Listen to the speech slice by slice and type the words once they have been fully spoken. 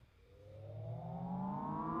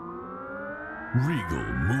Regal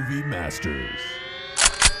Movie Masters.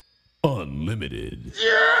 Unlimited.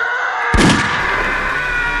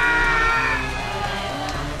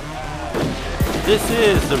 This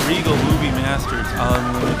is the Regal Movie Masters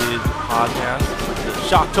Unlimited podcast, the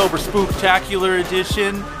Shocktober Spooktacular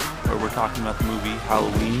edition, where we're talking about the movie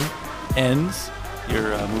Halloween Ends.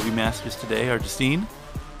 Your movie masters today are Justine.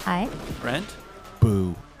 Hi. Brent.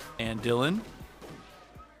 Boo. And Dylan.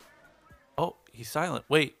 Oh, he's silent.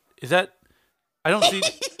 Wait, is that... I don't see...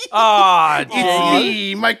 It's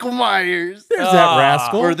me, Michael Myers. There's that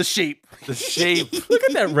rascal. Or the shape. The shape. Look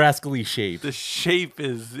at that rascally shape. The shape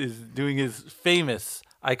is doing his famous,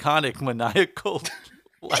 iconic, maniacal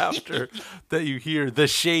laughter that you hear. The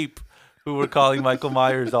shape, who we're calling Michael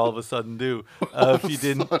Myers, all of a sudden do.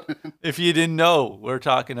 If you didn't know, we're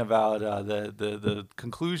talking about the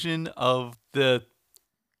conclusion of the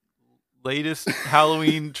latest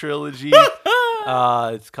Halloween trilogy.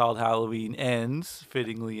 It's called Halloween Ends,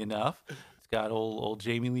 fittingly enough. It's got old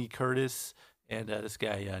Jamie Lee Curtis and this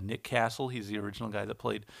guy, Nick Castle. He's the original guy that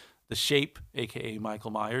played The Shape, a.k.a. Michael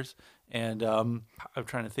Myers. And I'm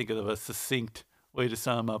trying to think of a succinct way to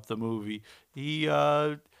sum up the movie.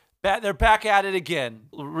 They're back at it again,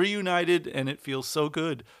 reunited, and it feels so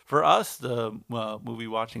good for us, the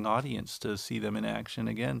movie-watching audience, to see them in action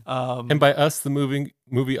again. And by us, the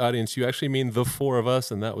movie audience, you actually mean the four of us,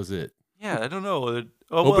 and that was it. Yeah, I don't know.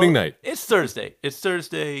 Opening night. It's Thursday. Kids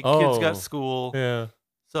got school. Yeah.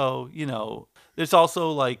 So, there's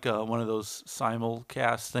also like one of those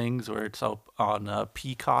simulcast things where it's up on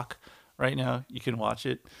Peacock right now. You can watch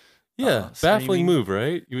it. Yeah, baffling streaming. move,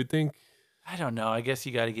 right? You would think. I don't know. I guess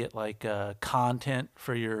you got to get like content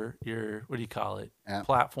for your what do you call it? App.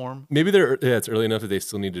 Platform. Maybe it's early enough that they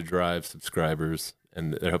still need to drive subscribers,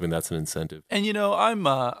 and they're hoping that's an incentive. And I'm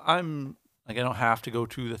like, I don't have to go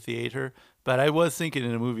to the theater, but I was thinking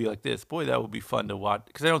in a movie like this, boy, that would be fun to watch,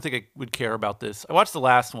 because I don't think I would care about this. I watched the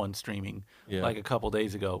last one streaming like a couple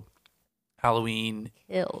days ago, Halloween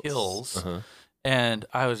Hills, and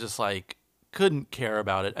I was just like, couldn't care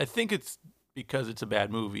about it. I think it's because it's a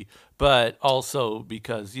bad movie, but also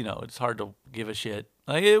because, it's hard to give a shit.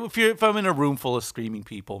 Like if I'm in a room full of screaming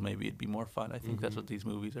people, maybe it'd be more fun. I think that's what these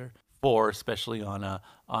movies are for, especially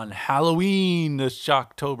on Halloween, the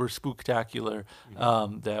Shocktober Spooktacular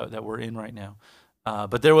that we're in right now.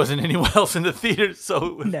 But there wasn't anyone else in the theater, so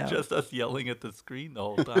it was just us yelling at the screen the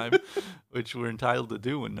whole time, which we're entitled to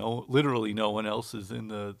do, and literally no one else is in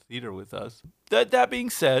the theater with us. That being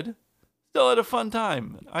said, still had a fun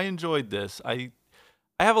time. I enjoyed this. I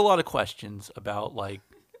have a lot of questions about like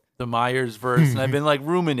the Myers verse, and I've been like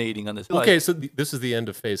ruminating on this. Okay, like, so this is the end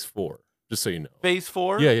of Phase 4, just so you know. Phase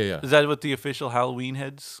 4? Yeah. Is that what the official Halloween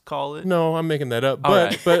heads call it? No, I'm making that up, All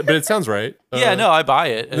but right. but it sounds right. Yeah, no, I buy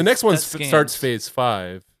it. The next one That scans. starts Phase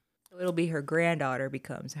 5. So it'll be her granddaughter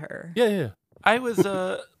becomes her. Yeah. I was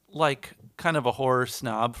like kind of a horror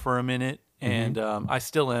snob for a minute, and I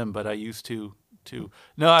still am, but I used to.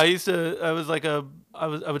 No, I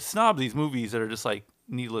would snob these movies that are just like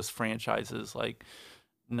needless franchises, like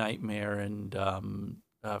Nightmare and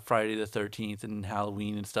Friday the 13th and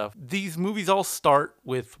Halloween and stuff. These movies all start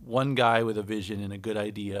with one guy with a vision and a good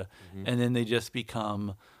idea, and then they just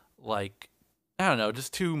become like, I don't know,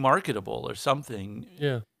 just too marketable or something.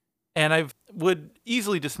 Yeah. And I would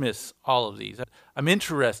easily dismiss all of these. I'm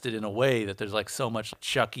interested in a way that there's like so much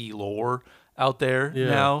Chucky lore out there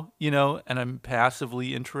now, and I'm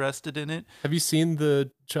passively interested in it. Have you seen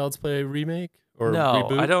the Child's Play remake or No,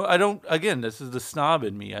 reboot? I don't. Again, this is the snob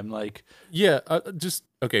in me. I'm like,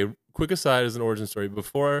 Okay, quick aside as an origin story.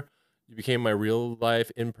 Before you became my real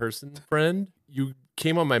life in-person friend, you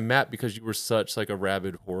came on my map because you were such like a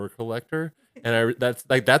rabid horror collector. And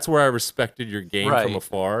that's where I respected your game from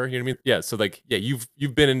afar. You know what I mean? Yeah. So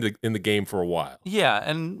you've been in the game for a while. yeah.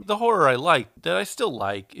 And the horror I like, that I still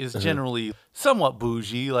like, is generally somewhat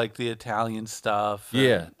bougie, like the Italian stuff.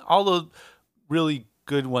 Yeah. All the really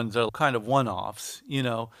good ones are kind of one-offs,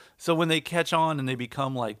 So when they catch on and they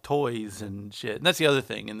become like toys and shit, and that's the other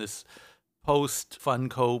thing in this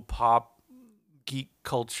post-Funko pop geek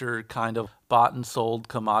culture kind of bought and sold,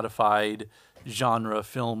 commodified genre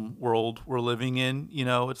film world we're living in,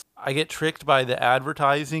 I get tricked by the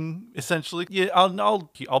advertising essentially. Yeah,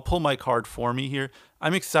 I'll pull my card for me here.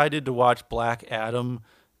 I'm excited to watch Black Adam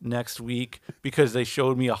next week because they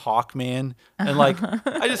showed me a Hawkman, and like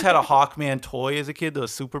I just had a Hawkman toy as a kid,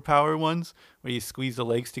 those superpower ones where you squeeze the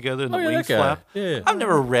legs together and the wings flap. Yeah. I've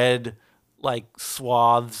never read like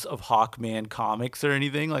swaths of Hawkman comics or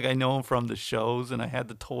anything. Like I know him from the shows, and I had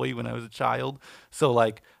the toy when I was a child. So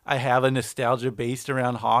like I have a nostalgia based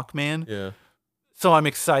around Hawkman. Yeah. So I'm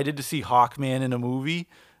excited to see Hawkman in a movie.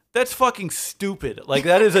 That's fucking stupid. Like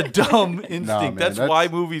that is a dumb instinct. man, that's why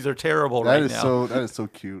movies are terrible That right is now. that is so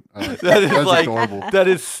cute. I like That is That's like adorable. that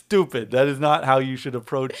is stupid. That is not how you should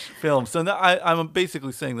approach film. So I'm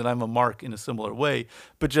basically saying that I'm a mark in a similar way,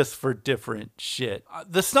 but just for different shit.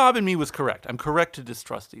 The snob in me was correct. I'm correct to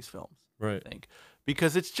distrust these films. Right. I think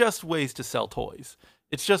because it's just ways to sell toys.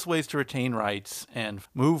 It's just ways to retain rights and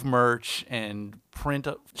move merch and print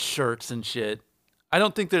up shirts and shit. I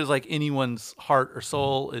don't think there's like anyone's heart or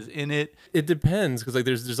soul is in it. It depends because like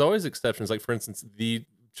there's always exceptions. Like for instance, the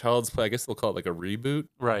Child's Play. I guess they'll call it like a reboot.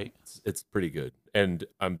 Right. It's pretty good, and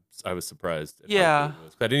I was surprised. At how Yeah. good it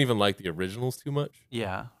was. I didn't even like the originals too much.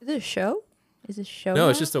 Yeah. Is it a show? Is it a show? No,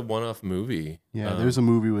 it's now? just a one-off movie. Yeah, there's a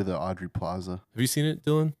movie with Audrey Plaza. Have you seen it,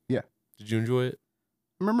 Dylan? Yeah. Did you enjoy it?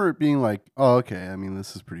 I remember it being like, oh, okay. I mean,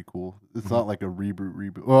 this is pretty cool. It's not like a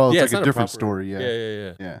reboot. Well, it's like not a different proper- story.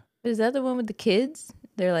 Yeah. Yeah. Is that the one with the kids?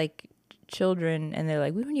 They're like children, and they're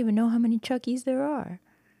like, we don't even know how many Chuckies there are.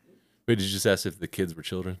 Wait, did you just ask if the kids were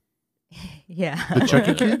children? Yeah. The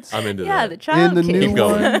Chucky kids? I'm into Yeah, that. the child In the kids. new Keep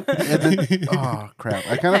going. one. Oh, crap.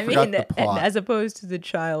 I kind of I forgot mean, the plot. and as opposed to the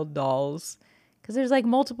child dolls, because there's like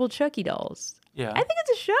multiple Chucky dolls. Yeah. I think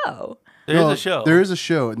it's a show. There's No, a show. There is a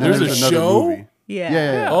show. And There's there's a another show? movie. Yeah.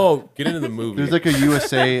 Yeah. Oh, get into the movie. There's like a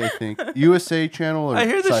USA, I think. USA channel or I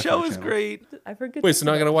hear the Sci-Fi show is Channel. great. I forget. Wait, this so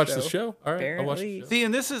now I about gotta watch the show? All right, I'll watch the Apparently. show. See,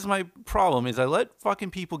 and this is my problem is I let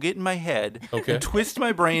fucking people get in my head Okay. and twist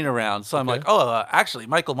my brain around. So I'm Okay. like, oh, actually,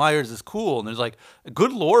 Michael Myers is cool, and there's like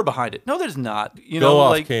good lore behind it. No, there's not. You Go know,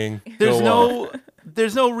 off, like King. there's Go off.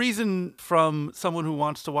 there's no reason from someone who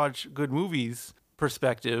wants to watch good movies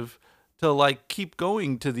perspective to like keep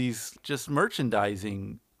going to these just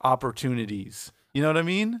merchandising opportunities. You know what I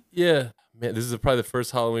mean? Yeah, man, this is probably the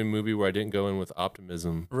first Halloween movie where I didn't go in with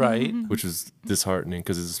optimism, Right. which was disheartening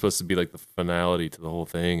because it's supposed to be like the finality to the whole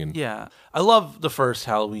thing. And Yeah. I love the first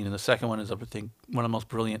Halloween, and the second one is, I think, one of the most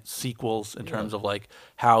brilliant sequels in terms of like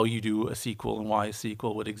how you do a sequel and why a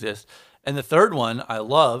sequel would exist. And the third one I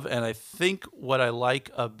love, and I think what I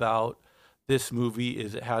like about this movie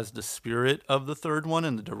is it has the spirit of the third one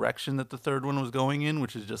and the direction that the third one was going in,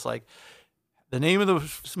 which is just like the name of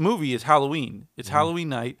the movie is Halloween. It's Halloween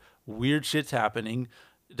night. Weird shit's happening.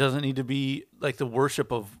 It doesn't need to be like the worship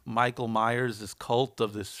of Michael Myers, this cult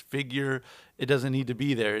of this figure. It doesn't need to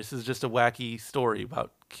be there. This is just a wacky story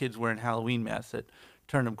about kids wearing Halloween masks that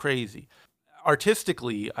turn them crazy.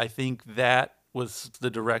 Artistically, I think that was the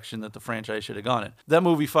direction that the franchise should have gone in. That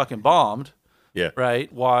movie fucking bombed, yeah, right?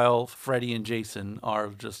 While Freddy and Jason are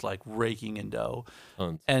just like raking in dough.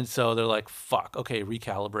 tons. And so they're like, fuck, okay,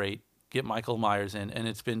 recalibrate, get Michael Myers in. And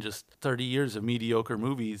it's been just 30 years of mediocre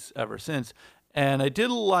movies ever since. And I did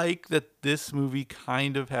like that this movie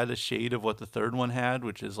kind of had a shade of what the third one had,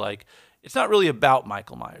 which is like, it's not really about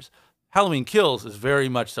Michael Myers. Halloween Kills is very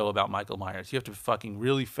much so about Michael Myers. You have to fucking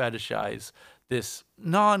really fetishize this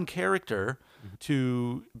non-character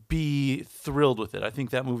to be thrilled with it. I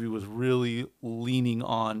think that movie was really leaning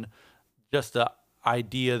on just the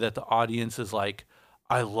idea that the audience is like,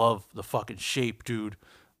 I love the fucking Shape, dude.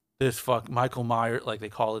 This Michael Myers, like they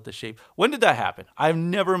call it the Shape. When did that happen? I've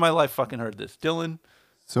never in my life fucking heard this. Dylan?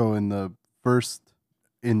 So in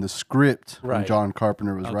the script, when Right. John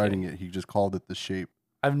Carpenter was Okay. writing it, he just called it The Shape.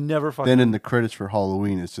 I've never fucking... Then in the credits for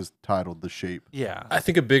Halloween, it's just titled The Shape. yeah. I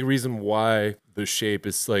think a big reason why the Shape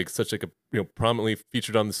is like such like a prominently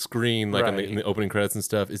featured on the screen, like in the opening credits and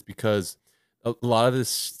stuff, is because a lot of this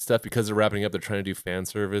stuff, because they're wrapping up, they're trying to do fan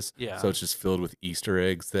service. Yeah. So it's just filled with Easter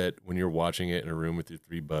eggs that when you're watching it in a room with your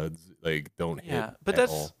three buds, like don't Yeah, hit. but at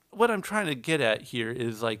that's all. what I'm trying to get at here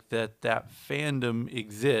is like that fandom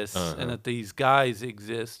exists Uh-huh. and that these guys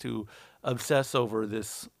exist who obsess over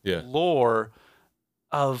this Yeah. lore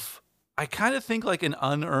of, I kind of think like an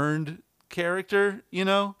unearned character, you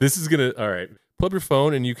know? This is gonna all right. Pull up your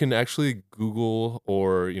phone and you can actually Google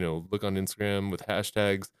or look on Instagram with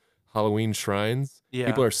hashtags Halloween shrines. Yeah.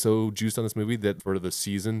 People are so juiced on this movie that for the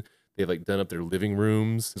season they've like done up their living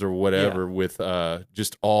rooms or whatever with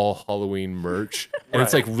just all Halloween merch. And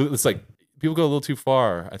it's like people go a little too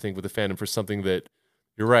far, I think, with the fandom for something that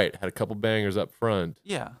you're right, had a couple bangers up front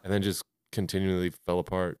Yeah. and then just continually fell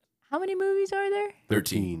apart. How many movies are there?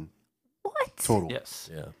 13 What? total. Yes.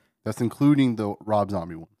 Yeah. That's including the Rob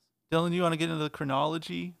Zombie ones. Dylan, you want to get into the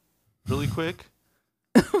chronology really quick?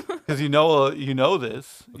 Because you know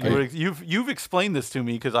this. You've explained this to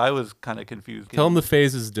me because I was kind of confused. Tell them the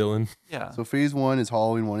phases, Dylan. Yeah. So phase 1 is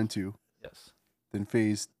Halloween 1 and 2. Yes. Then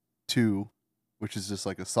phase 2, which is just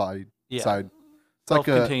like a side. Yeah. It's like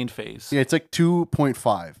a Self-contained phase. yeah, it's like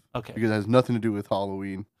 2.5 Okay. because it has nothing to do with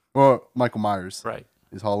Halloween or Michael Myers. Right.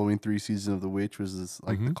 Is Halloween 3 Season of the Witch, was this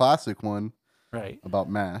like Mm-hmm. the classic one, Right. about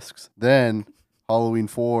masks. Then Halloween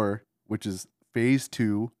 4, which is phase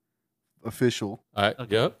 2 official,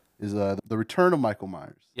 Yep. is the return of Michael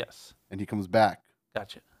Myers. Yes. And he comes back.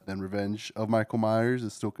 Gotcha. Then Revenge of Michael Myers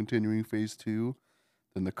is still continuing phase 2.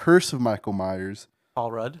 Then The Curse of Michael Myers.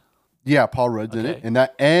 Paul Rudd. Yeah, Paul Rudd's in it. Okay. And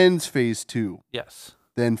that ends phase 2. Yes.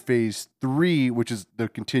 Then phase 3, which is the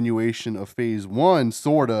continuation of phase 1,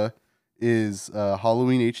 sorta, is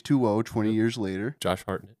Halloween H2O 20 years later. Josh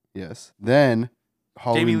Hartnett. Yes. Then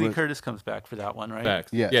Halloween. Jamie Lee Curtis comes back for that one, right?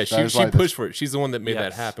 Facts. Yes, Yeah, that is she why pushed for it. She's the one that made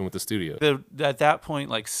that Yes. happen with the studio. At that point,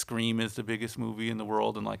 like Scream is the biggest movie in the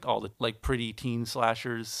world, and like all the like pretty teen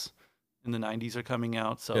slashers in the '90s are coming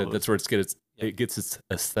out. So Yeah, that's where it gets its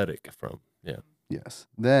aesthetic from. Yeah. Yes.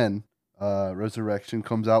 Then Resurrection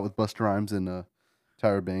comes out with Busta Rhymes and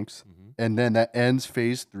Tyra Banks. Mhm. And then that ends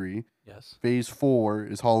phase 3. yes, Phase 4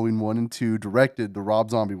 is Halloween 1 and 2, directed the Rob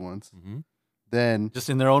Zombie ones. Mm-hmm. Then, just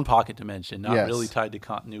in their own pocket dimension, not Yes. really tied to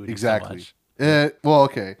continuity. exactly. So much. Well,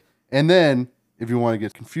 okay. And then, if you want to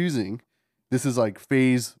get confusing, this is like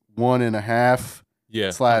phase 1.5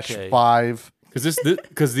 Yeah. / Okay. 5.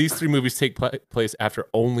 Because these 3 movies take place after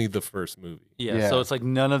only the first movie. Yeah, Yeah. so it's like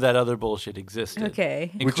none of that other bullshit existed.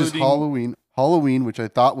 Okay. Which is including- Halloween. Halloween, which I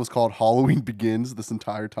thought was called Halloween Begins this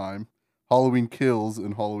entire time. Halloween Kills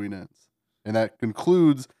and Halloween Ends. And that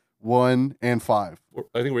concludes 1 and 5.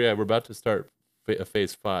 I think we're about to start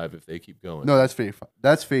phase 5 if they keep going. No, that's phase 5.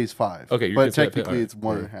 That's phase 5. Okay, you're but gonna say that- technically alright. it's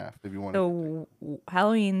 1.5 if you want to. So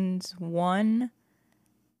Halloween's 1,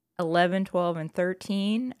 11, 12, and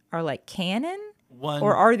 13 are like canon? One,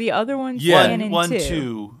 Or are the other ones Yeah. canon one, too?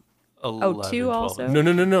 2, 11, 2 12. also?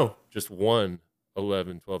 No. Just 1,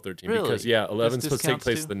 11, 12, 13. Really? Because, 11's This supposed to take discounts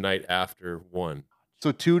place too? the night after 1.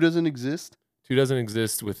 So 2 doesn't exist? 2 doesn't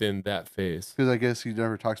exist within that phase. Because I guess he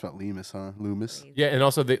never talks about Loomis, huh? Loomis? Yeah, and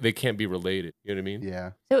also they can't be related. You know what I mean?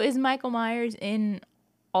 Yeah. So is Michael Myers in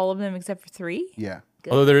all of them except for 3? Yeah.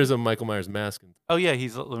 Although there is a Michael Myers mask. Oh yeah,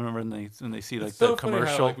 he's remember when they see like It's the so funny how,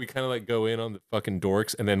 commercial. like, we kind of like go in on the fucking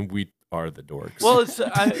dorks, and then we are the dorks. Well, it's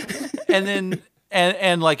and then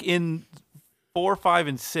and like in 4, 5,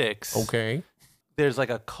 and 6. okay. There's like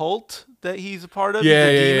a cult that he's a part of. Yeah,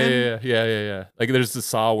 He's a demon. yeah. Like there's the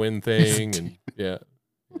Sawin thing, and yeah.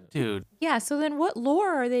 Dude, Yeah, so then what lore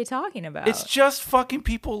are they talking about? it's just fucking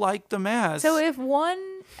people like the mask. So if 1,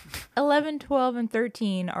 11, 12, and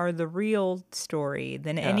 13 are the real story,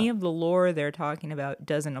 then any of the lore they're talking about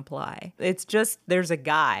doesn't apply. It's just there's a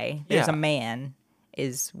guy, there's Yeah. a man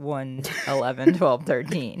is 1, 11, 12,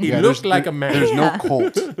 13. He Yeah, looked there's- like a man. There's no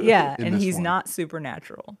cult. Yeah, in and this he's one. not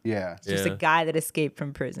supernatural. Yeah. It's just a Yeah. guy that escaped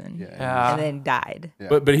from prison Yeah. and then died.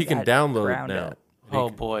 Yeah. But he can Got download ground now. up. Oh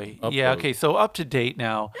boy. Yeah, upload. okay, so up to date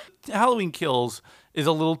now. Halloween Kills is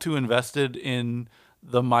a little too invested in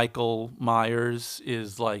the Michael Myers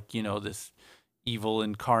is like, you know, this evil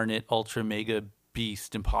incarnate ultra mega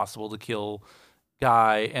beast impossible to kill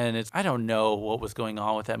guy, and it's I don't know what was going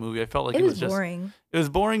on with that movie. I felt like It was just boring. it was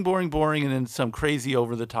boring, and then some crazy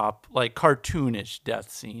over the top like cartoonish death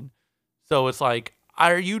scene. So it's like,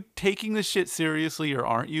 are you taking this shit seriously or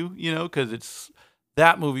aren't you? You know, because it's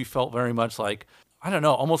that movie felt very much like, I don't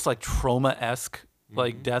know, almost like trauma-esque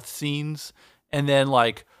like death scenes, and then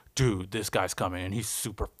like, dude, this guy's coming and he's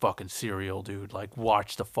super fucking serial, dude. Like,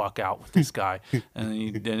 watch the fuck out with this guy.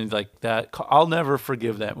 And then it's like that. I'll never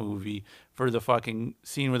forgive that movie for the fucking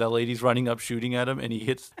scene where that lady's running up shooting at him, and he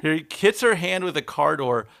hits her hand with a car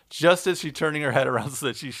door just as she's turning her head around so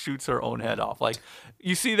that she shoots her own head off. Like,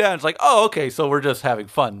 you see that, and it's like, oh, okay, so we're just having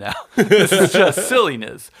fun now. This is just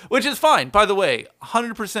silliness, which is fine. By the way,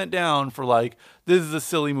 100% down for like, this is a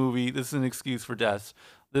silly movie. This is an excuse for deaths.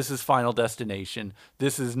 This is Final Destination.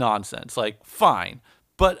 This is nonsense. Like, fine.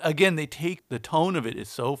 But again, they take the tone of it is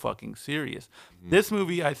so fucking serious. This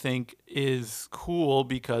movie, I think, is cool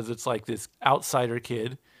because it's like this outsider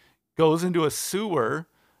kid goes into a sewer,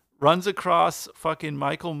 runs across fucking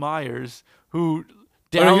Michael Myers, who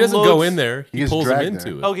Oh, he doesn't go downloads- in there. He He gets pulls him dragged into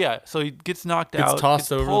there. it. Oh yeah, so he gets knocked Gets out, tossed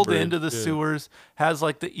gets over the pulled bridge, into the yeah. sewers, has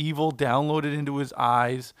like the evil downloaded into his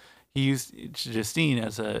eyes. He's Justine,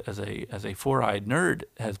 as a four-eyed nerd,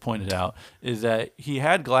 has pointed out, is that he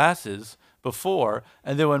had glasses before,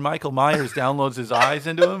 and then when Michael Myers downloads his eyes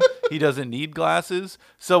into him, he doesn't need glasses.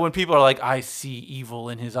 So when people are like, I see evil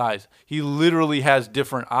in his eyes, he literally has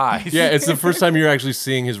different eyes. Yeah, it's the first time you're actually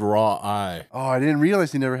seeing his raw eye. Oh, I didn't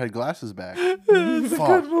realize he never had glasses back. It's a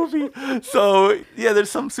Fuck. good movie. So yeah, there's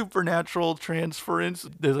some supernatural transference.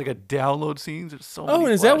 There's like a download scenes. There's so many Oh,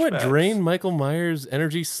 and is that what flashbacks. drained Michael Myers'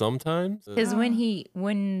 energy sometimes? Because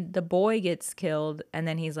when the boy gets killed and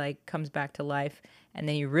then he's like comes back to life and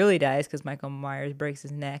then he really dies because Michael Myers breaks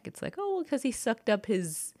his neck. It's like, oh, because he sucked up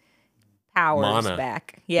his powers Mana.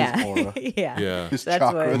 back. Yeah. aura. Yeah. Yeah. His That's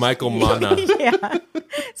chakras. what- Michael Mana. Yeah.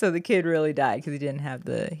 So the kid really died because he didn't have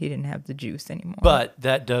the juice anymore. But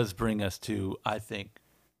that does bring us to, I think,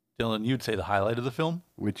 Dylan, you'd say the highlight of the film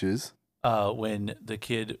Which is when the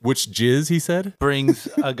kid Which jizz, he said? brings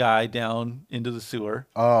a guy down into the sewer.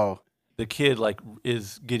 The kid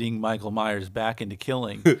is getting Michael Myers back into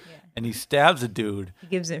killing, and he stabs a dude.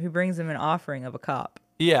 he brings him an offering of a cop.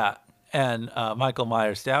 Yeah, and Michael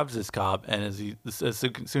Myers stabs this cop, and as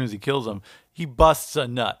soon as he kills him, he busts a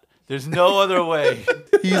nut. There's no other way.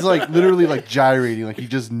 he's like literally like gyrating, like he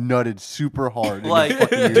just nutted super hard. Like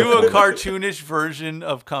do a cartoonish version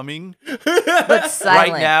of coming, But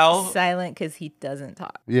silent. now- Silent because he doesn't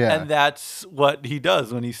talk. Yeah. and that's what he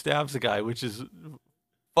does when he stabs a guy, which is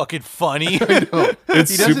fucking funny.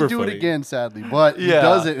 It's He doesn't super do funny. it again, sadly, but he Yeah.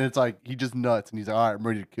 does it, and it's like he just nuts, and he's like, "All right, I'm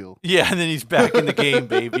ready to kill." Yeah, and then he's back in the game,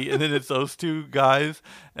 baby. And then it's those two guys.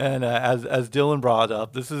 And as Dylan brought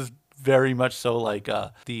up, this is very much so like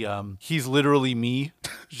the he's literally me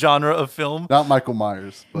genre of film. Not Michael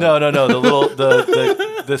Myers. But No. The little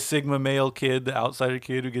the Sigma male kid, the outsider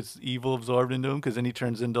kid who gets evil absorbed into him, because then he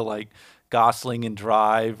turns into like Gosling in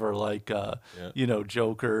Drive, or like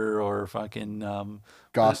Joker, or fucking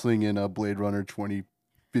Gosling in a Blade Runner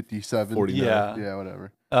 2057. 49. Yeah.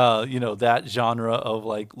 Whatever. that genre of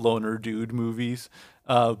like loner dude movies.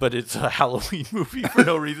 But it's a Halloween movie for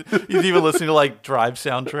no reason. He's even listening to like Drive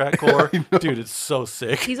soundtrack core. Dude, it's so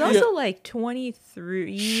sick. He's also like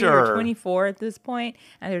 23 Sure. or 24 at this point,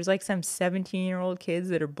 and there's like some 17-year-old kids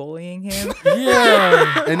that are bullying him.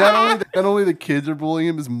 Yeah. And not only the kids are bullying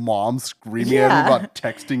him, his mom's screaming at him Yeah. about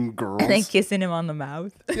texting girls. and then kissing him on the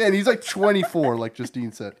mouth. Yeah, and he's like 24, like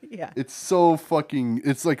Justine said. Yeah.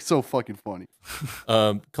 It's like so fucking funny.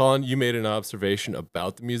 Colin, you made an observation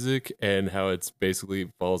about the music and how it's basically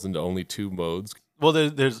falls into only two modes. Well,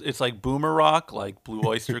 it's like boomer rock, like Blue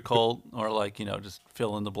Oyster Cult, or like just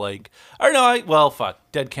fill in the blank. Or no,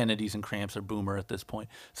 Dead Kennedys and Cramps are boomer at this point.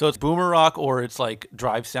 So it's boomer rock, or it's like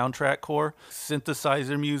Drive soundtrack core,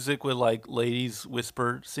 synthesizer music with like ladies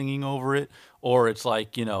whisper singing over it, or it's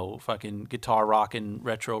like fucking guitar rock and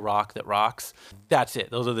retro rock that rocks. That's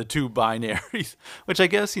it. Those are the two binaries. Which I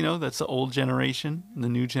guess that's the old generation, and the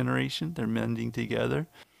new generation. They're mending together.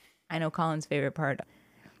 I know Colin's favorite part,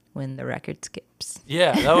 when the record skips.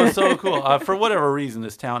 Yeah, that was so cool. For whatever reason,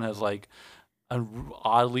 this town has like an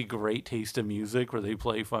oddly great taste of music, where they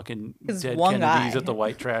play fucking It's Dead one Kennedys guy. at the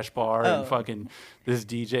White Trash Bar, Oh. and fucking this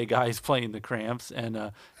DJ guy's playing the Cramps,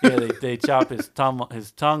 and they chop his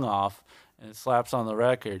tongue off, and it slaps on the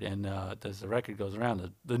record, and as the record goes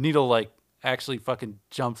around, the needle like actually fucking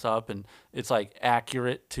jumps up, and it's like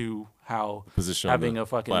accurate to how Position on having the a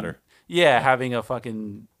fucking ladder. having a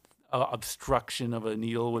fucking obstruction of a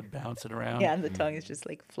needle would bounce it around. Yeah, and the tongue is just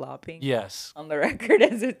like flopping Yes. on the record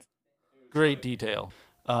as it's. Great detail.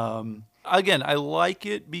 Again, I like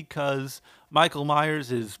it because Michael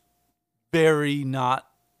Myers is very not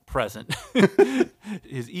present.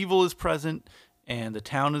 His evil is present, and the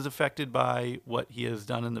town is affected by what he has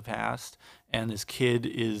done in the past, and this kid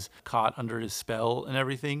is caught under his spell and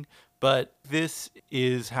everything. But this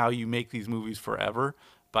is how you make these movies forever,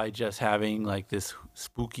 by just having like this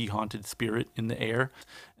spooky haunted spirit in the air.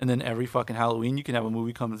 And then every fucking Halloween you can have a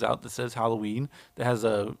movie comes out that says Halloween, that has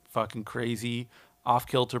a fucking crazy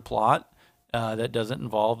off-kilter plot that doesn't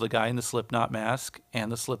involve the guy in the Slipknot mask and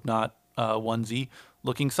the Slipknot onesie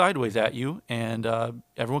looking sideways at you, and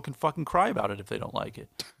everyone can fucking cry about it if they don't like it.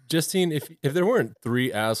 Justine, if there weren't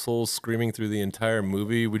three assholes screaming through the entire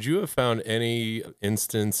movie, would you have found any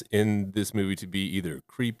instance in this movie to be either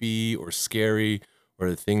creepy or scary, or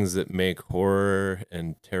the things that make horror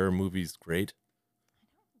and terror movies great?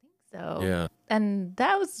 So Yeah. And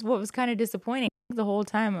that was what was kind of disappointing. The whole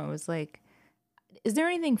time I was like, is there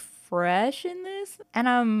anything fresh in this? And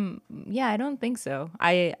I don't think so.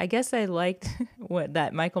 I guess I liked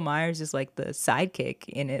that Michael Myers is like the sidekick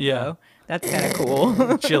in it. Yeah. Though. That's kind of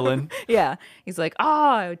cool. Chilling. Yeah. He's like,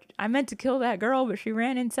 oh, I meant to kill that girl, but she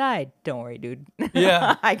ran inside. Don't worry, dude.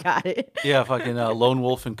 Yeah. I got it. Yeah, fucking Lone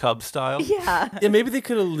Wolf and Cub style. Yeah. Yeah, maybe they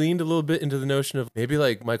could have leaned a little bit into the notion of maybe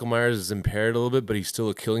like Michael Myers is impaired a little bit, but he's still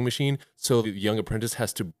a killing machine. So the young apprentice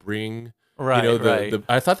has to bring, Right, right.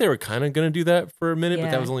 I thought they were kind of going to do that for a minute, but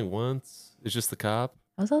Yeah. that was only once. It's just the cop.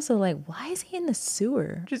 I was also like, why is he in the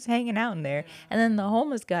sewer? Just hanging out in there. And then the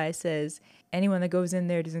homeless guy says, anyone that goes in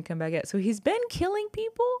there doesn't come back out. So he's been killing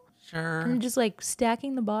people Sure. and just like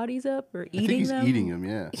stacking the bodies up or I think eating he's them. eating him,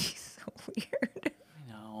 yeah. He's so weird.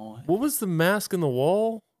 No. What was the mask in the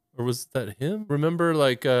wall? Or was that him? Remember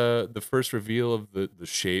like the first reveal of the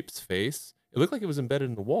shape's face? It looked like it was embedded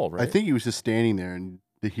in the wall, right? I think he was just standing there and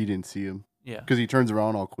that he didn't see him Yeah. because he turns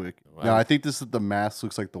around all quick. Wow. Now I think this is the mask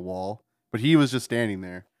looks like the wall, but he was just standing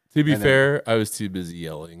there. To be And then- fair, I was too busy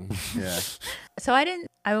yelling. Yeah. So I've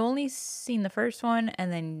only seen the first one,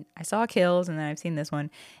 and then I saw Kills, and then I've seen this one.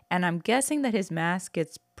 And I'm guessing that his mask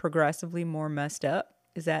gets progressively more messed up.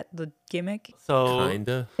 Is that the gimmick? So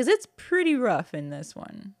Kinda. Because it's pretty rough in this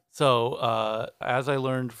one. So, as I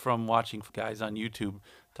learned from watching guys on YouTube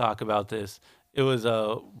talk about this, it was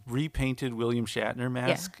a repainted William Shatner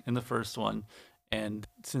mask in the first one. And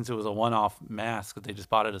since it was a one-off mask that they just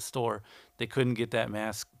bought at a store, they couldn't get that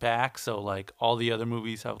mask back. So, like, all the other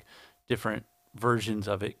movies have different versions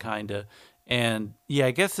of it, kind of. And, yeah,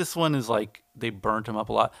 I guess this one is like they burnt him up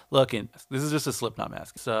a lot. Look, and this is just a Slipknot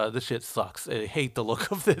mask. So this shit sucks. I hate the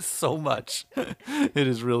look of this so much. It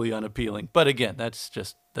is really unappealing. But, again, that's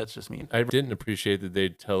just me. I didn't appreciate that they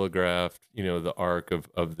telegraphed, the arc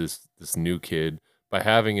of this new kid by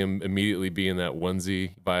having him immediately be in that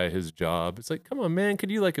onesie by his job. It's like, come on, man, could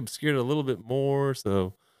you like obscure it a little bit more?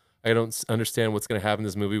 So I don't understand what's going to happen in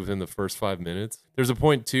this movie within the first 5 minutes. There's a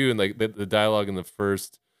point too, and like the dialogue in the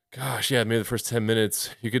first, maybe the first 10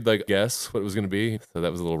 minutes, you could like guess what it was going to be. So that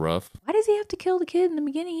was a little rough. Why does he have to kill the kid in the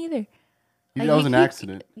beginning either? Like, That was an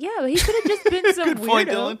accident. Yeah, but he could have just been some Good point,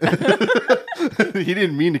 weirdo. Dylan. He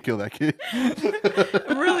didn't mean to kill that kid.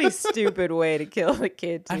 Really stupid way to kill the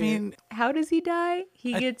kid. I too. mean- how does he die?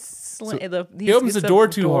 He gets He opens the door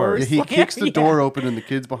too hard. Yeah, he kicks the door open and the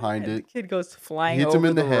kid's behind The it. kid goes flying Hits him over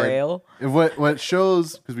in the head. rail. And what it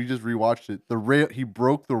shows, because we just rewatched it, the rail he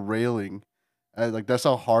broke the railing. Like that's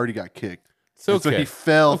how hard he got kicked. So And so he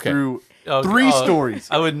fell Okay. through Oh, 3 oh, stories.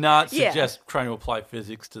 I would not Yeah. suggest trying to apply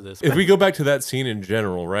physics to this. If we go back to that scene in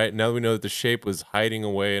general, right? Now that we know that the shape was hiding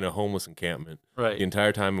away in a homeless encampment Right. the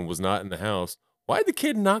entire time and was not in the house, why'd the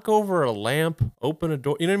kid knock over a lamp, open a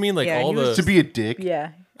door? You know what I mean? Like Yeah, all he was To be a dick.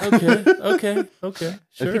 Yeah, Okay. you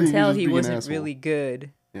Sure. can He tell was he being an wasn't asshole. really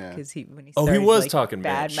good Yeah. because when he Oh, he started, was like, talking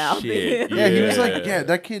bad bad-mouthing shit. him. Yeah, he was like, Yeah. yeah,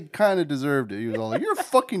 that kid kind of deserved it. He was all like, you're a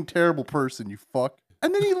fucking terrible person, you fuck.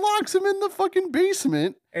 And then he locks him in the fucking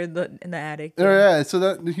basement. or in the attic. Yeah, so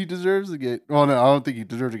that he deserves to get. Well, no, I don't think he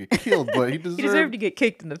deserves to get killed, but he He deserved to get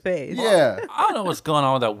kicked in the face. Yeah, I don't know what's going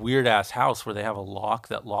on with that weird ass house where they have a lock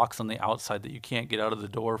that locks on the outside that you can't get out of the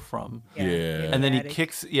door from. Yeah. in And the then he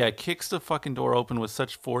attic. kicks the fucking door open with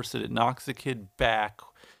such force that it knocks the kid back,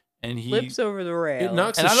 and he flips over the rail. It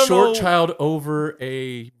knocks And a I don't short know- child over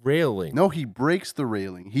a railing. no, he breaks the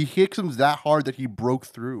railing. He kicks him that hard that he broke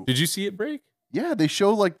through. Did you see it break? Yeah, they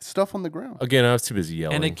show like stuff on the ground. Again, I was too busy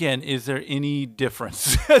yelling. And again, is there any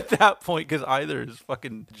difference at that point? Because either is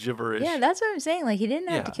fucking gibberish. Yeah, that's what I'm saying. Like, he didn't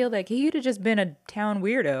have to Yeah. kill that kid. He could have just been a town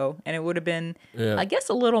weirdo, and it would have been, Yeah. I guess,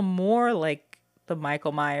 a little more like the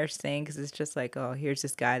Michael Myers thing, because it's just like, oh, here's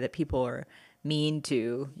this guy that people are mean to.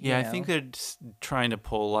 you Yeah, I know. think they're just trying to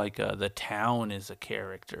pull like the town is a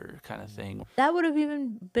character kind of thing. that would have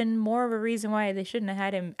even been more of a reason why they shouldn't have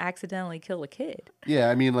had him accidentally kill a kid. Yeah,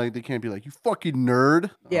 I mean, like they can't be like, you fucking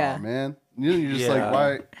nerd. Yeah. Aw, man. You're just Yeah. like,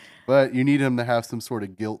 why? But you need him to have some sort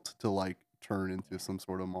of guilt to like turn into some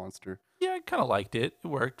sort of monster. Yeah, I kind of liked it. It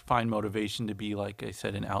worked. Find motivation to be, like I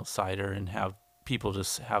said, an outsider and have people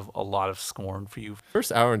just have a lot of scorn for you.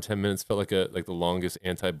 First hour and 10 minutes felt like the longest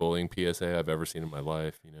anti-bullying PSA I've ever seen in my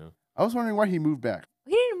life, I was wondering why he moved back.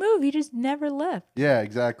 He didn't move. He just never left. Yeah,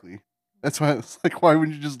 exactly. That's why it's like, why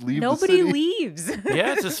wouldn't you just leave Nobody the city? leaves.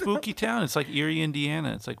 Yeah, it's a spooky town. It's like Erie,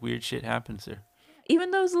 Indiana. It's like weird shit happens there. Even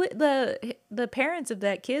those the parents of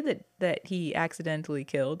that kid that he accidentally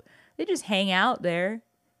killed, they just hang out there,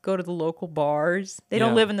 go to the local bars. They don't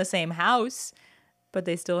Yeah. live in the same house, but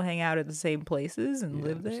they still hang out at the same places and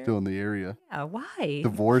live They're there. still in the area. Yeah, why?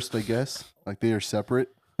 Divorced, I guess. Like they are separate.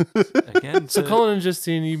 Again, So to- Colin and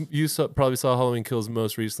Justine, probably saw Halloween Kills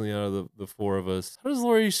most recently out of the four of us. How does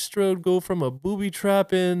Laurie Strode go from a booby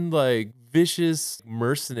trapping, like vicious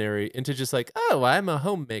mercenary into just like, oh, I'm a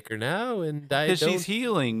homemaker now and I because don't. she's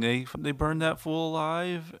healing. They burned that fool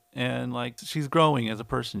alive, and like she's growing as a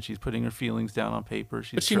person. She's putting her feelings down on paper.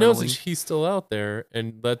 She's But she knows that journaling. he's still out there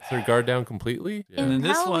and lets her guard down completely. Yeah. And In then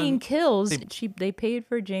this Halloween one, Kills, they- they paid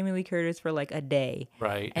for Jamie Lee Curtis for like a day,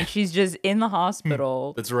 right. and she's just in the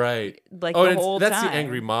hospital. That's right. Like Oh, the and whole that's time. the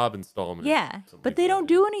Angry Mob installment. Yeah, Something but they like don't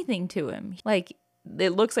that. do anything to him. Like,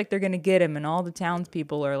 it looks like they're gonna get him, and all the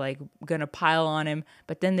townspeople are like gonna pile on him,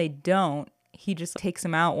 but then they don't. He just takes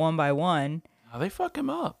them out one by one. Oh, they fuck him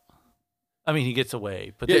up. I mean, he gets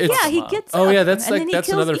away, but Yeah, they it's- fuck Yeah, him he up. gets. Oh up, yeah, that's and then like he that's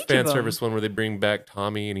kills another each of fan them. service one where they bring back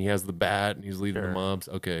Tommy and he has the bat and he's leading Sure. the mobs.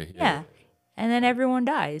 Okay. Yeah, and then everyone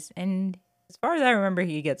dies, and as far as I remember,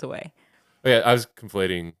 he gets away. Oh, yeah, I was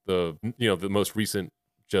conflating the most recent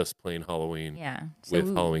just plain Halloween Yeah.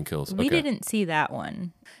 with Halloween Kills. We Okay. didn't see that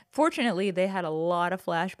one. Fortunately, they had a lot of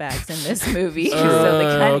flashbacks in this movie, so they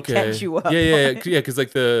kind of catch you up. Yeah. Because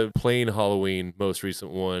like the plain Halloween, most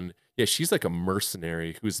recent one, yeah, she's like a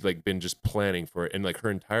mercenary who's like been just planning for it, and like her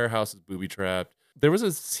entire house is booby trapped. There was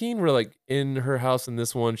a scene where like in her house in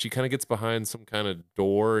this one, she kind of gets behind some kind of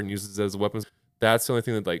door and uses it as weapons. That's the only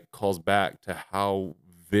thing that like calls back to how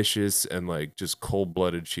vicious and like just cold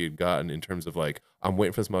blooded she had gotten in terms of like, I'm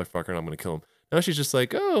waiting for this motherfucker and I'm gonna kill him. Now she's just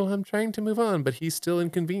like, oh, I'm trying to move on, but he's still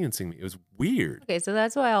inconveniencing me. It was weird. Okay, so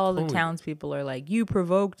that's why all the Totally. townspeople are like, you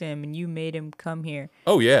provoked him and you made him come here.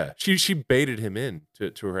 Oh yeah, she baited him in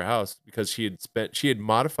to her house because she had spent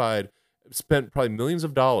probably millions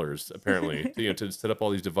of dollars apparently to set up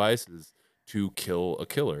all these devices to kill a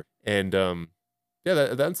killer. And yeah,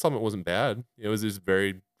 that installment wasn't bad. It was just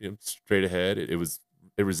very straight ahead.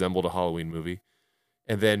 It resembled a Halloween movie.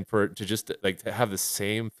 And then to have the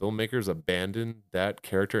same filmmakers abandon that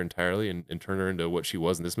character entirely and turn her into what she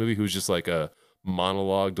was in this movie, who's just like a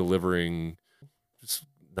monologue delivering, just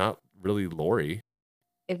not really Laurie.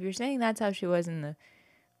 If you're saying that's how she was in the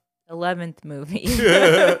 11th movie,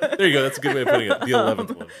 There you go. That's a good way of putting it. The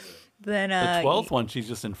 11th one. then The 12th one, she's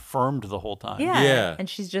just infirmed the whole time. Yeah. And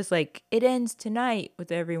she's just like, it ends tonight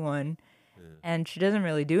with everyone. And she doesn't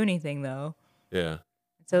really do anything though. Yeah.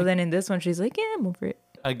 So then in this one, she's like, yeah, I'm over it.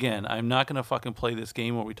 Again, I'm not going to fucking play this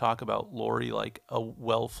game where we talk about Laurie like a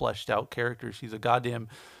well fleshed out character. She's a goddamn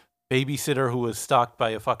babysitter who was stalked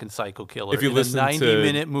by a fucking psycho killer. If you in listen a to-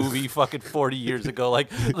 90-minute movie fucking 40 years ago. Like,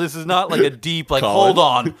 this is not like a deep, like,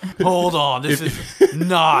 Colin? hold on. This is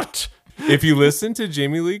not. If you listen to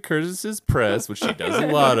Jamie Lee Curtis's press, which she does a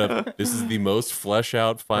lot of, this is the most flesh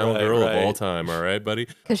out final girl of all time. All right, buddy?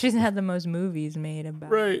 Because she's had the most movies made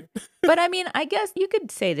about Right. But I mean, I guess you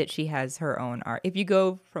could say that she has her own art. If you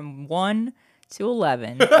go from 1 to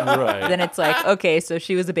 11, Right. then it's like, okay, so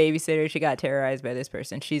she was a babysitter. She got terrorized by this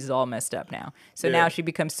person. She's all messed up now. So now she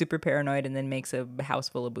becomes super paranoid and then makes a house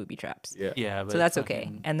full of booby traps. Yeah. Yeah, but So that's fucking-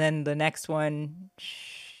 okay. And then the next one,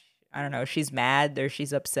 I don't know, she's mad or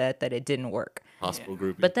she's upset that it didn't work. Hospital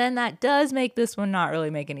group. But then that does make this one not really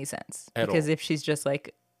make any sense. At Because all. if she's just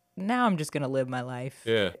like, now I'm just going to live my life.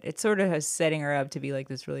 Yeah. It sort of has setting her up to be like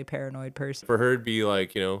this really paranoid person. For her to be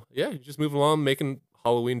like, yeah, just moving along, making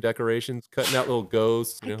Halloween decorations, cutting out little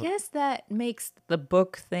ghosts. I guess that makes the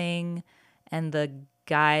book thing and the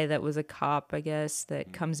guy that was a cop, I guess,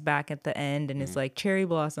 that comes back at the end and is like cherry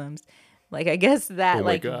blossoms. Like, I guess that Oh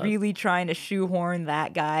my God. really trying to shoehorn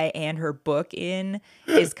that guy and her book in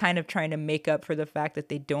is kind of trying to make up for the fact that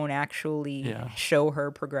they don't actually show her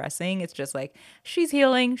progressing. It's just like, she's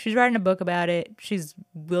healing. She's writing a book about it. She's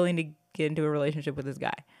willing to get into a relationship with this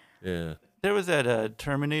guy. Yeah. There was that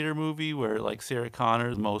Terminator movie where like Sarah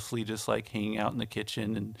Connor is mostly just like hanging out in the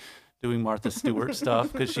kitchen and doing Martha Stewart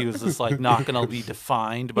stuff because she was just like not going to be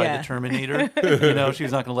defined by the Terminator.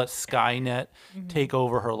 She's not going to let Skynet take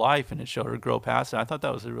over her life, and it showed her grow past it. I thought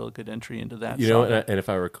that was a real good entry into that. And if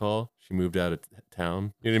I recall, she moved out of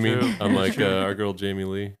town. You know what I mean? True. Unlike our girl Jamie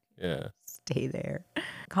Lee. Yeah. Stay there.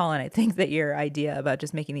 Colin, I think that your idea about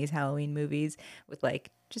just making these Halloween movies with like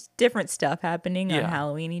just different stuff happening on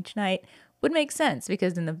Halloween each night would make sense,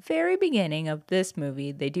 because in the very beginning of this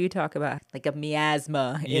movie, they do talk about like a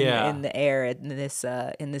miasma in the air in this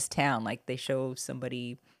town. Like they show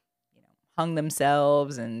somebody, hung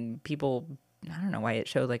themselves, and people. I don't know why it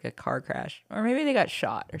showed like a car crash, or maybe they got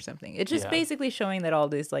shot or something. It's just basically showing that all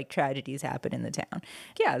these like tragedies happen in the town.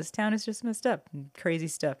 Yeah, this town is just messed up. And crazy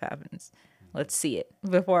stuff happens. Let's see it.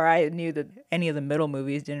 Before I knew that any of the middle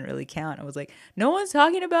movies didn't really count, I was like, no one's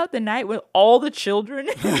talking about the night when all the children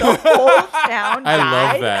in the whole town I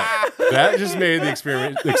died. love that. That just made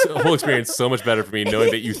the whole experience so much better for me,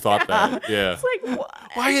 knowing that you thought that. Yeah. It's like, what?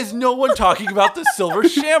 Why is no one talking about the Silver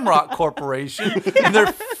Shamrock Corporation and their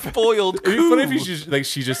foiled It'd be coup? funny if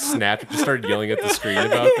she just snapped and just started yelling at the screen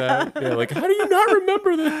about that. Yeah, like, how do you not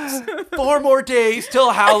remember this? 4 more days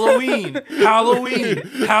till Halloween.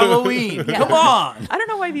 Halloween. Come on. I don't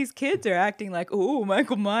know why these kids are acting like, oh,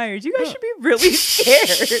 Michael Myers. You guys should be really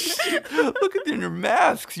scared. Look at your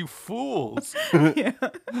masks, you fools. Yeah.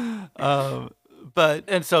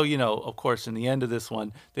 And so, of course, in the end of this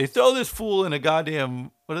one, they throw this fool in a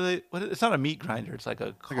goddamn, it's not a meat grinder. It's like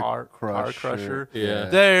a car crusher. Yeah.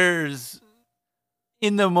 There's,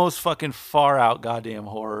 in the most fucking far out goddamn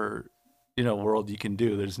horror, world you can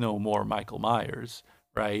do, there's no more Michael Myers,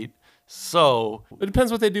 right? So, It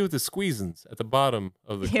depends what they do with the squeezins at the bottom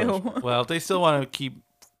of the crusher. Ew. well, if they still want to keep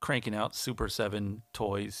cranking out Super 7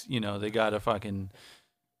 toys, they gotta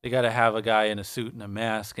have a guy in a suit and a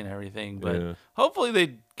mask and everything. But Yeah. hopefully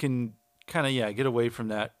they can kind of get away from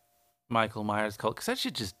that Michael Myers cult, because that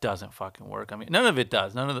shit just doesn't fucking work. I mean, none of it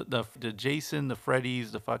does. None of the Jason, the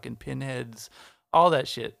Freddys, the fucking Pinheads, all that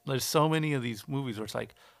shit. There's so many of these movies where it's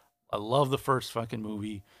like, I love the first fucking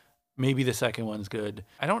movie. Maybe the second one's good.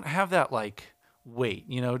 I don't have that like weight.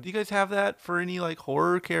 You know, do you guys have that for any like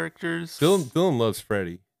horror characters? Dylan loves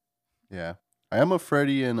Freddy. Yeah. I am a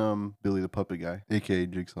Freddy and Billy the Puppet Guy, aka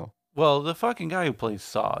Jigsaw. Well, the fucking guy who plays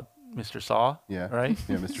Saw, Mr. Saw. Yeah. Right?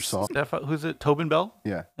 Yeah, Mr. Saw. Who's it? Tobin Bell?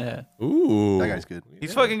 Yeah. Yeah. Ooh. That guy's good.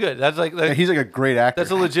 He's fucking good. That's like Yeah, he's like a great actor.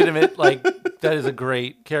 that's a legitimate like that is a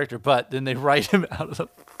great character. But then they write him out of the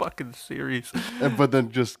fucking series. But then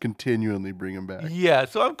just continually bring him back. Yeah,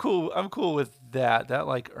 so I'm cool with that. That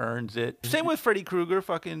like earns it. Same with Freddy Krueger.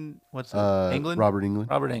 Fucking what's England? Robert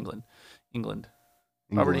Englund. England.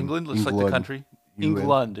 Robert England looks like the country.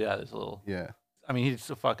 England. Yeah, there's a little. Yeah. I mean, he's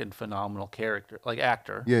a fucking phenomenal character, like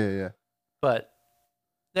actor. Yeah. But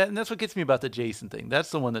and that's what gets me about the Jason thing. That's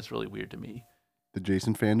the one that's really weird to me. The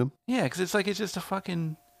Jason fandom. Yeah, because it's just a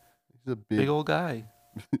fucking He's a big old guy.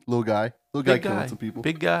 little guy. Little guy Big killing guy. some people.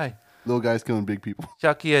 Big guy. Little guy's killing big people.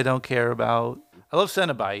 Chucky, I don't care about. I love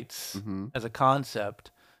Cenobites Mm-hmm. as a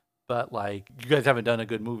concept, but like you guys haven't done a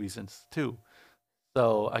good movie since 2.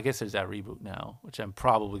 So I guess there's that reboot now, which I'm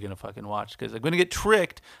probably gonna fucking watch because I'm gonna get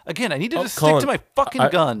tricked again. I need to just stick Colin, to my fucking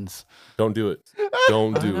guns. Don't do it.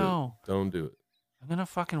 Don't do know. it. Don't do it. I'm gonna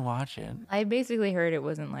fucking watch it. I basically heard it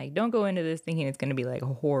wasn't like, don't go into this thinking it's going to be like a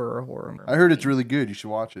horror movie. I heard it's really good. You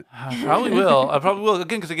should watch it. I probably will. I probably will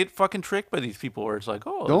again because I get fucking tricked by these people where it's like,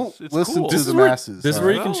 oh, Don't it's listen cool. to This the is where- masses. This is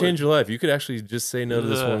where you can Alright. change your life. You could actually just say no to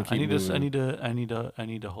this one. I need Keep to. moving. I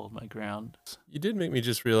need to hold my ground. You did make me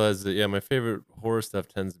just realize that my favorite horror stuff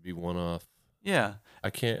tends to be one-off. Yeah.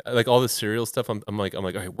 I can't like all the serial stuff. I'm like, all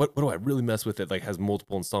right, what do I really mess with that like has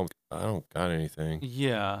multiple installments? I don't got anything.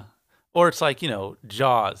 Yeah. Or it's like,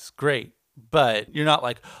 Jaws, great. But you're not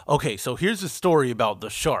like, okay, so here's a story about the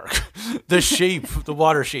shark, the shape, the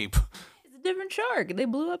water shape. It's a different shark. They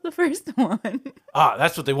blew up the first one.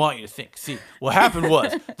 That's what they want you to think. See, what happened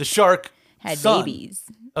was the shark Had son- babies.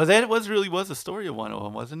 Oh, that was the story of one of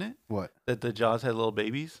them, wasn't it? What? That the Jaws had little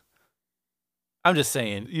babies? I'm just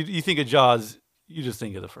saying, you think of Jaws, you just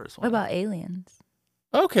think of the first one. What about aliens?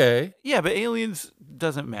 Okay, Yeah, but Aliens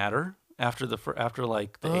doesn't matter after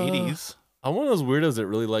like the 80s. I'm one of those weirdos that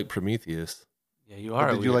really like Prometheus. Yeah, you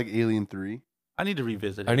are. Did you like Alien 3? I need to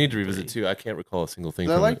revisit. I need to Alien revisit 3. too. I can't recall a single thing.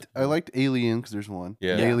 I From liked it. I liked Alien because there's one.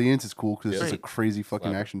 Yeah. Yeah. Aliens is cool because it's just a Great. crazy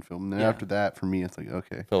fucking Slapper. action film. And then Yeah. after that, for me, it's like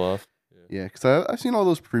okay, Fell off. yeah, because I've seen all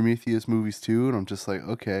those Prometheus movies too, and I'm just like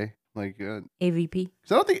okay, like AVP.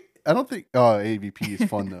 because I don't think AVP is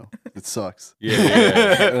fun though. It sucks. Yeah.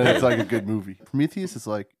 And it's like a good movie. Prometheus is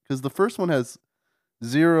like because the first one has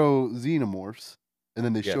 0 xenomorphs, and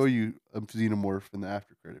then they Yes. show you a xenomorph in the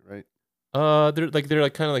after credit, right? They're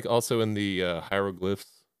kind of like also in the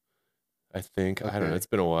hieroglyphs. I think I don't know. Okay. It's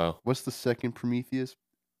been a while. What's the second Prometheus?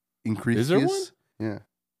 Incretheus? Is there one? Yeah.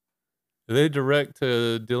 Are they direct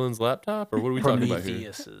to Dylan's laptop, or what are we talking about here?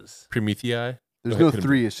 Prometheus's. Promethei. There's Go no ahead.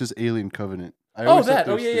 3. It's just Alien Covenant. I Oh, always think that.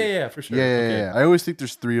 Oh, there's yeah, 3. yeah, for sure. Yeah, Okay. yeah. I always think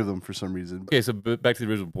there's 3 of them for some reason. Okay, so back to the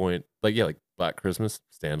original point. Like Black Christmas,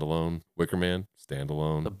 standalone. Wicker Man,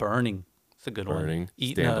 standalone. The Burning. It's a good Burning, one.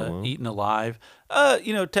 standalone. Eaten Alive.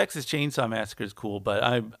 Texas Chainsaw Massacre is cool, but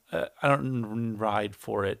I don't ride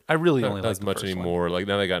for it. I really only Not like as the much first one. anymore. Like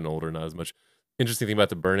now they gotten older, not as much. Interesting thing about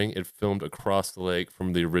The Burning, it filmed across the lake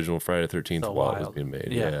from the original Friday the 13th So while it was wild. being made.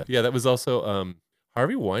 Yeah. Yeah, that was also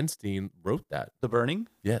Harvey Weinstein wrote that. The Burning,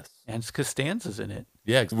 Yes. and Costanza's in it.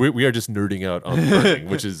 Yeah, 'cause we are just nerding out on The Burning,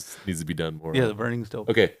 which needs to be done more. Yeah, The Burning's dope.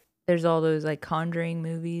 Okay, There's all those like Conjuring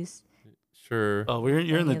movies. sure. Oh, you're in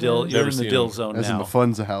the Any of dill. those? You're Never in the seen dill them. zone That's in now. the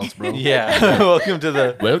Funza house, bro. Yeah. Welcome to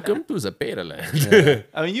the. Welcome to the Beta Land. Yeah.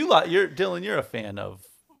 I mean, you're Dylan. You're a fan of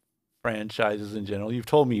franchises in general. You've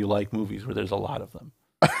told me you like movies where there's a lot of them.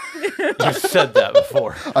 You've said that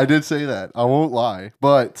before. I did say that. I won't lie.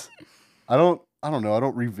 But I don't know. I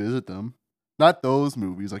don't revisit them. Not those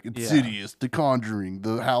movies like Insidious, The Conjuring,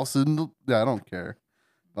 The House in the... Yeah, I don't care.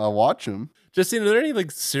 I'll watch them. Justine, are there any like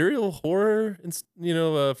serial horror,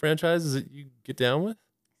 franchises that you get down with?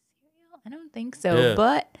 I don't think so, Yeah.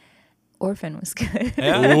 but Orphan was good.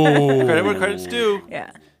 Yeah. Ooh. Credit where credit's due.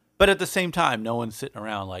 Yeah. But at the same time, no one's sitting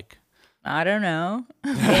around like, I don't know.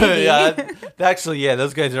 Yeah, actually, yeah,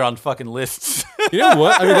 those guys are on fucking lists. You know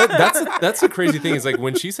what? I mean, that's the crazy thing. Is like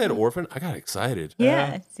when she said orphan, I got excited.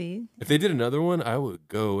 Yeah, see? If they did another one, I would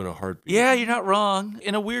go in a heartbeat. Yeah, you're not wrong.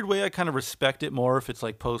 In a weird way, I kind of respect it more if it's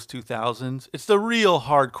like post 2000s. It's the real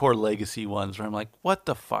hardcore legacy ones where I'm like, what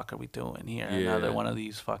the fuck are we doing here? Yeah. Another one of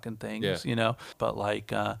these fucking things, Yeah. you know? But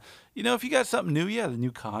like, you know, if you got something new, yeah, the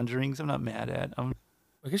new Conjurings, I'm not mad at.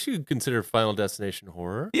 I guess you could consider Final Destination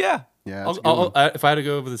horror. Yeah. Yeah, that's a good one. If I had to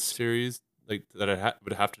go over the series, like that, I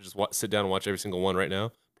would have to just sit down and watch every single one right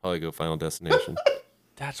now. Probably go Final Destination.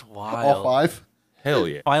 That's All wild. 5. Hell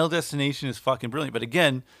yeah. Final Destination is fucking brilliant. But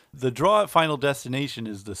again, the draw at Final Destination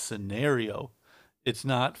is the scenario. It's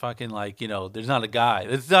not fucking like, you know, there's not a guy.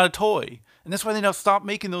 It's not a toy. And that's why they now stop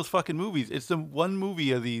making those fucking movies. It's the one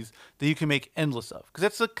movie of these that you can make endless of. Because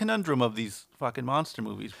that's the conundrum of these fucking monster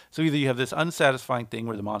movies. So either you have this unsatisfying thing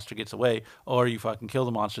where the monster gets away, or you fucking kill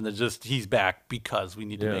the monster and then just he's back because we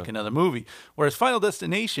need to make another movie. Whereas Final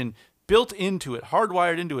Destination, built into it,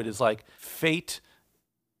 hardwired into it, is like fate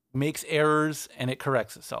makes errors and it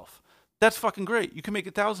corrects itself. That's fucking great. You can make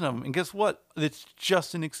 1,000 of them. And guess what? It's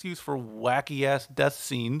just an excuse for wacky ass death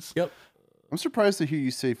scenes. Yep. I'm surprised to hear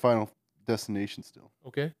you say Final Destination still.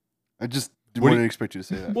 Okay. I just What do wouldn't you- expect you to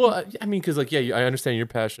say that. Well, I mean, because like, yeah, I understand you're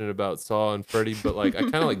passionate about Saw and Freddy, but like, I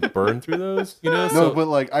kind of like burned through those, you know? No, but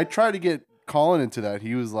like I tried to get Colin into that.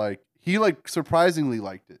 He was like, he like surprisingly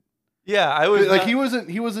liked it. Yeah, I was Like he never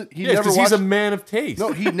because watched. he's a man of taste.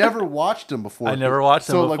 No, he never watched them before. I never watched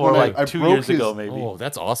them So, before, when like, 2 broke years ago, maybe. Oh,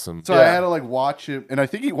 that's awesome. So I had to like watch him, and I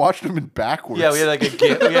think he watched them in backwards. Yeah, we had like a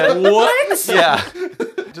gift. We had, what? Yeah.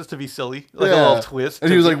 Just to be silly. Like a little twist. And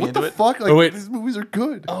to he was get like, me "What into the it." fuck? Like Oh, wait. these movies are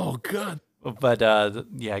good." Oh God. But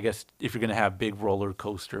yeah, I guess if you're going to have big roller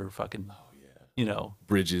coaster fucking, you know,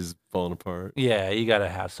 Bridges falling apart. yeah, you got to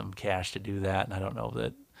have some cash to do that. And I don't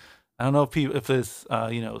know if people, if this,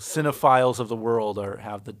 you know, cinephiles of the world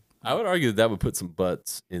have the. I would argue that would put some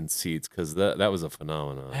butts in seats because that was a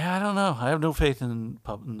phenomenon. Yeah, I don't know. I have no faith in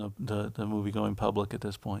the movie going public at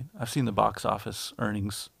this point. I've seen the box office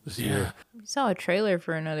earnings this year. We saw a trailer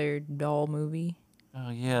for another doll movie. Oh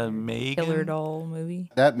yeah, Megan. Killer doll movie.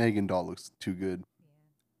 That Megan doll looks too good.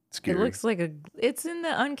 Scary. It looks like it's in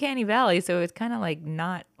the uncanny valley, so it's kind of like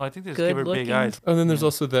not. Oh, I think they just Good give her big looking. eyes. Oh, and then there's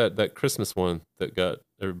also that Christmas one that got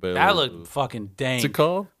everybody. That looked fucking dang. What's it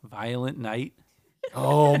called? Violent Night.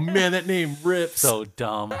 Oh man, that name rips. So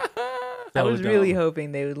dumb. I was really dumb.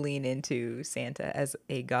 hoping they would lean into Santa as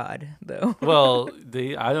a god, though. Well,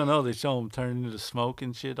 I don't know. They show him turning into smoke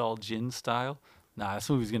and shit, all gin style. Nah, this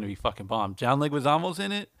movie's gonna be fucking bomb. John Leguizamo's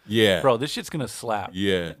in it, Yeah, bro. This shit's gonna slap.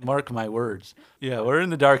 Yeah. Mark my words. Yeah, we're in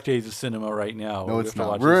the dark days of cinema right now. No, We it's have to not.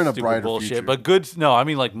 watch We're this in a stupid brighter bullshit. future. But good. No, I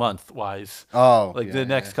mean like month wise. Oh, Like yeah, the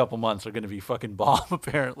next yeah. couple months are gonna be fucking bomb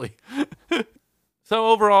apparently. So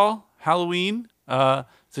overall, Halloween,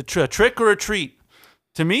 it's a trick or a treat.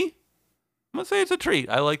 To me, I'm gonna say it's a treat.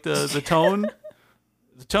 I like the tone.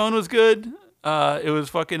 The tone was good. It was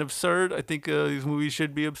fucking absurd. I think these movies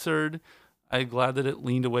should be absurd. I'm glad that it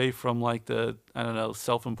leaned away from like the, I don't know,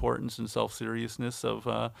 self-importance and self-seriousness of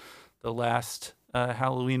the last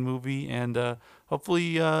Halloween movie, and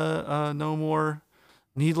hopefully no more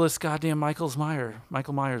needless goddamn Michael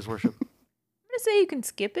Myers worship. I'm gonna say you can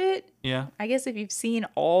skip it. Yeah, I guess if you've seen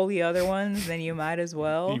all the other ones, then you might as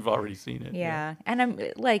well. you've already seen it. Yeah, and I'm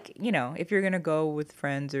like, you know, if you're gonna go with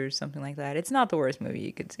friends or something like that, it's not the worst movie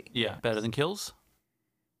you could see. Yeah, better than Kills.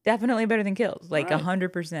 Definitely better than Kills, like Alright.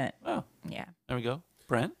 100%. Oh, Yeah. there we go.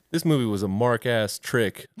 Brent. This movie was a mark ass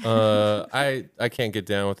trick. I can't get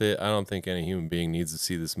down with it. I don't think any human being needs to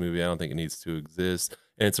see this movie. I don't think it needs to exist.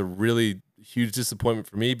 And it's a really huge disappointment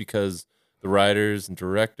for me because the writers and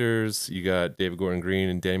directors, you got David Gordon Green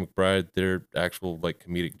and Danny McBride, they're actual like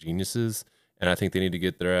comedic geniuses. And I think they need to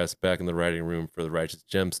get their ass back in the writing room for the Righteous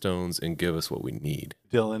Gemstones and give us what we need.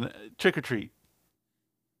 Dylan, trick or treat.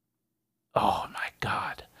 Oh my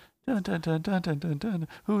God. Dun, dun, dun, dun, dun, dun, dun.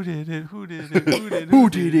 Who did it? Who did it? Who did it? Who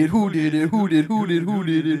did it? Who did it? Who did? Who did? Who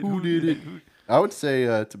did it? Who did it? I would say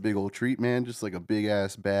it's a big old treat, man. Just like a big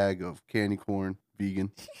ass bag of candy corn,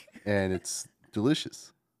 vegan, and it's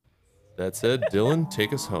delicious. That said, Dylan,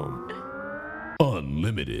 take us home.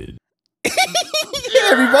 Unlimited. Hey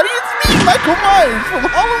everybody, it's me, Michael Myers from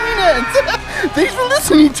Halloween Ends. Thanks for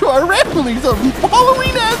listening to our ramblings of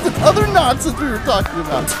Halloween Ends and other nonsense we were talking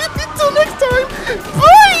about. Until next time,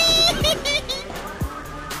 bye!